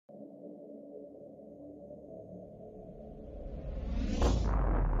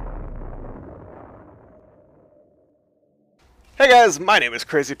Hey guys, my name is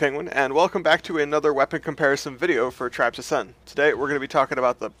Crazy Penguin, and welcome back to another weapon comparison video for Tribes Ascend. Today we're going to be talking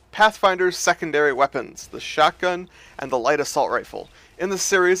about the Pathfinder's secondary weapons, the shotgun and the light assault rifle. In this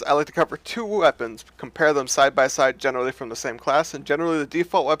series, I like to cover two weapons, compare them side by side, generally from the same class, and generally the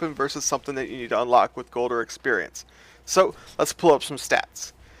default weapon versus something that you need to unlock with gold or experience. So, let's pull up some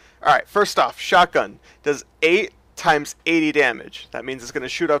stats. Alright, first off, shotgun does 8 times 80 damage. That means it's going to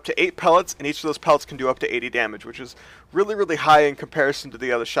shoot up to 8 pellets, and each of those pellets can do up to 80 damage, which is really high in comparison to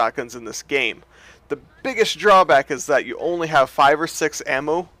the other shotguns in this game. The biggest drawback is that you only have 5 or 6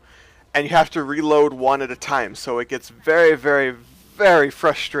 ammo, and you have to reload one at a time, so it gets very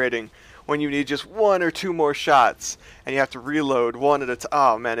frustrating when you need just 1 or 2 more shots, and you have to reload one at a time.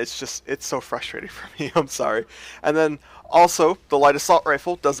 Oh man, it's so frustrating for me, I'm sorry. And then also, the light assault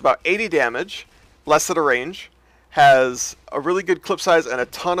rifle does about 80 damage, less at a range, has a really good clip size and a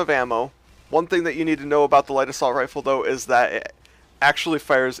ton of ammo. One thing that you need to know about the light assault rifle though is that it actually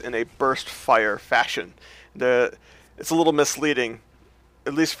fires in a burst fire fashion. It's a little misleading,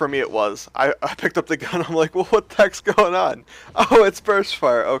 at least for me it was. I picked up the gun, I'm like, well, what the heck's going on? Oh, it's burst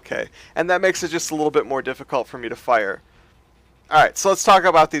fire, okay. And that makes it just a little bit more difficult for me to fire. Alright, so let's talk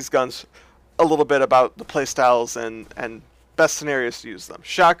about these guns a little bit, about the playstyles and best scenarios to use them.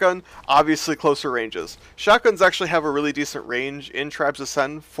 Shotgun, obviously closer ranges. Shotguns actually have a really decent range in Tribes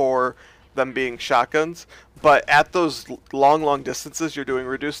Ascend for them being shotguns, but at those long distances you're doing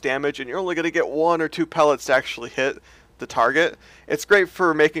reduced damage and you're only going to get 1 or 2 pellets to actually hit the target. It's great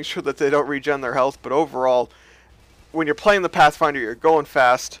for making sure that they don't regen their health, but overall, when you're playing the Pathfinder, you're going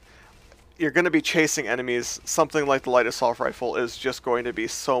fast, you're going to be chasing enemies. Something like the light assault rifle is just going to be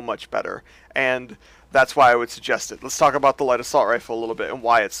so much better, and that's why I would suggest it. Let's talk about the light assault rifle a little bit and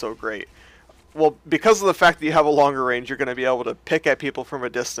why it's so great. Well, because of the fact that you have a longer range, you're going to be able to pick at people from a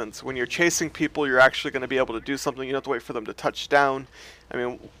distance. When you're chasing people, you're actually going to be able to do something. You don't have to wait for them to touch down. I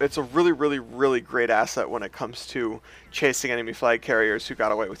mean, it's a really great asset when it comes to chasing enemy flag carriers who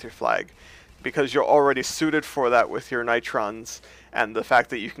got away with your flag, because you're already suited for that with your nitrons and the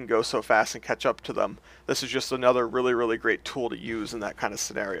fact that you can go so fast and catch up to them. This is just another really great tool to use in that kind of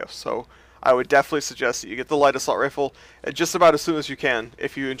scenario. So I would definitely suggest that you get the light assault rifle just about as soon as you can.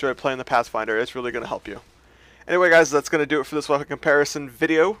 If you enjoy playing the Pathfinder, it's really going to help you. Anyway guys, that's going to do it for this weapon comparison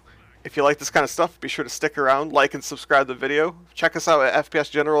video. If you like this kind of stuff, be sure to stick around, like and subscribe to the video. Check us out at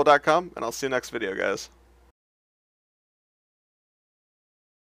FPSGeneral.com, and I'll see you next video, guys.